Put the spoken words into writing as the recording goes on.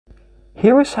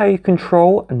Here is how you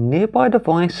control nearby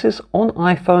devices on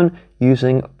iPhone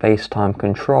using FaceTime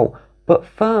control. But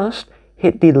first,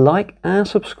 hit the like and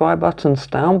subscribe buttons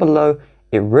down below.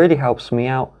 It really helps me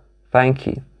out. Thank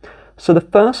you. So the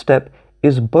first step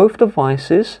is both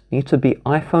devices need to be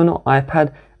iPhone or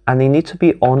iPad, and they need to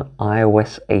be on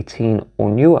iOS 18 or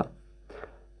newer.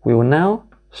 We will now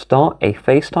start a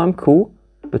FaceTime call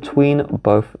between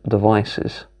both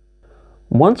devices.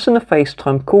 Once in a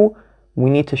FaceTime call, we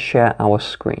need to share our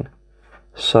screen.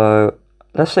 So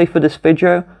let's say for this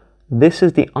video, this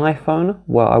is the iPhone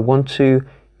where I want to,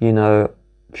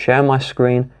 share my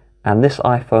screen, and this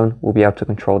iPhone will be able to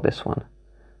control this one.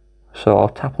 So I'll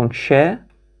tap on share,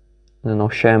 and then I'll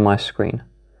share my screen.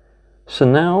 So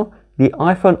now the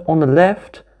iPhone on the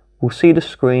left will see the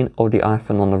screen of the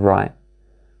iPhone on the right.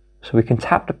 So we can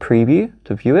tap the preview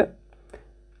to view it,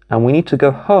 and we need to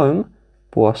go home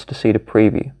for us to see the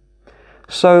preview.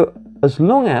 So as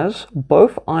long as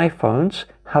both iPhones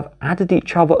have added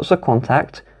each other as a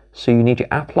contact, so you need your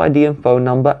Apple ID and phone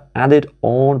number added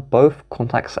on both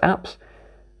contacts apps,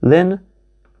 then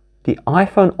the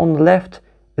iPhone on the left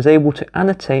is able to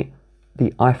annotate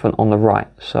the iPhone on the right.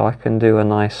 So I can do a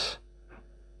nice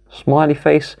smiley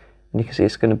face, and you can see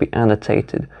it's going to be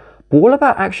annotated. But what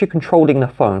about actually controlling the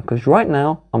phone? Because right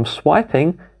now I'm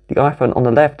swiping the iPhone on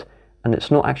the left, and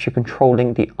it's not actually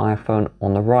controlling the iPhone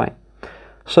on the right.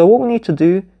 So what we need to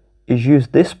do is use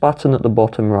this button at the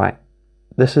bottom right.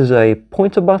 This is a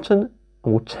pointer button,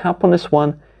 and we'll tap on this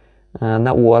one, and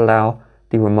that will allow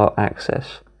the remote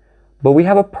access. But we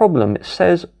have a problem. It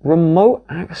says remote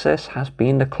access has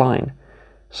been declined.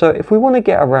 So if we want to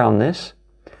get around this,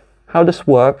 how this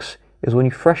works is when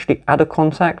you freshly add a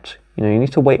contact, you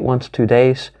need to wait 1 to 2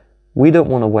 days. We don't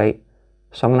want to wait.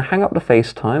 So I'm going to hang up the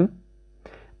FaceTime,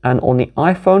 and on the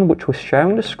iPhone which we're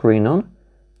sharing the screen on,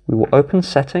 we will open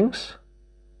settings,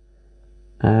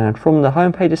 and from the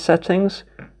home page of settings,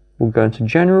 we'll go into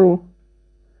general.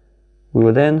 We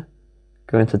will then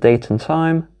go into date and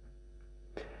time,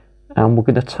 and we're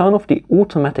going to turn off the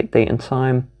automatic date and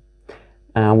time,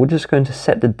 and we're just going to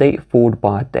set the date forward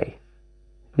by a day.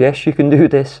 Yes, you can do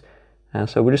this. And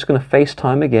so we're just going to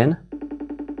FaceTime again,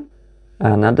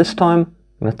 and at this time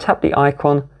I'm going to tap the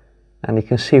icon, and you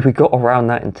can see we got around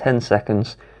that in 10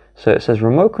 seconds. So it says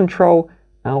remote control,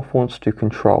 Alf wants to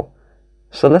control.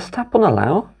 So let's tap on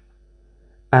allow,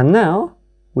 and now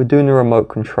we're doing the remote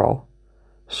control.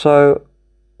 So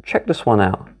check this one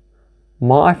out.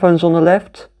 My iPhone's on the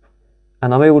left,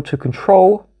 and I'm able to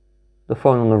control the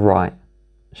phone on the right.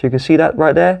 So you can see that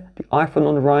right there, the iPhone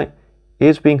on the right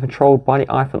is being controlled by the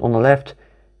iPhone on the left.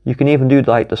 You can even do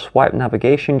like the swipe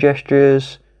navigation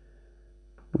gestures.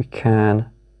 We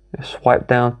can swipe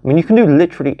down. I mean, you can do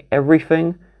literally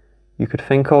everything you could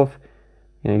think of.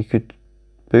 You could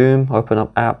boom, open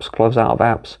up apps, close out of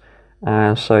apps.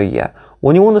 And so yeah,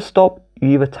 when you want to stop, you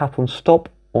either tap on stop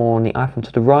on the iPhone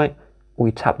to the right, or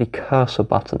you tap the cursor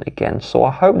button again. So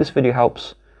I hope this video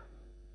helps.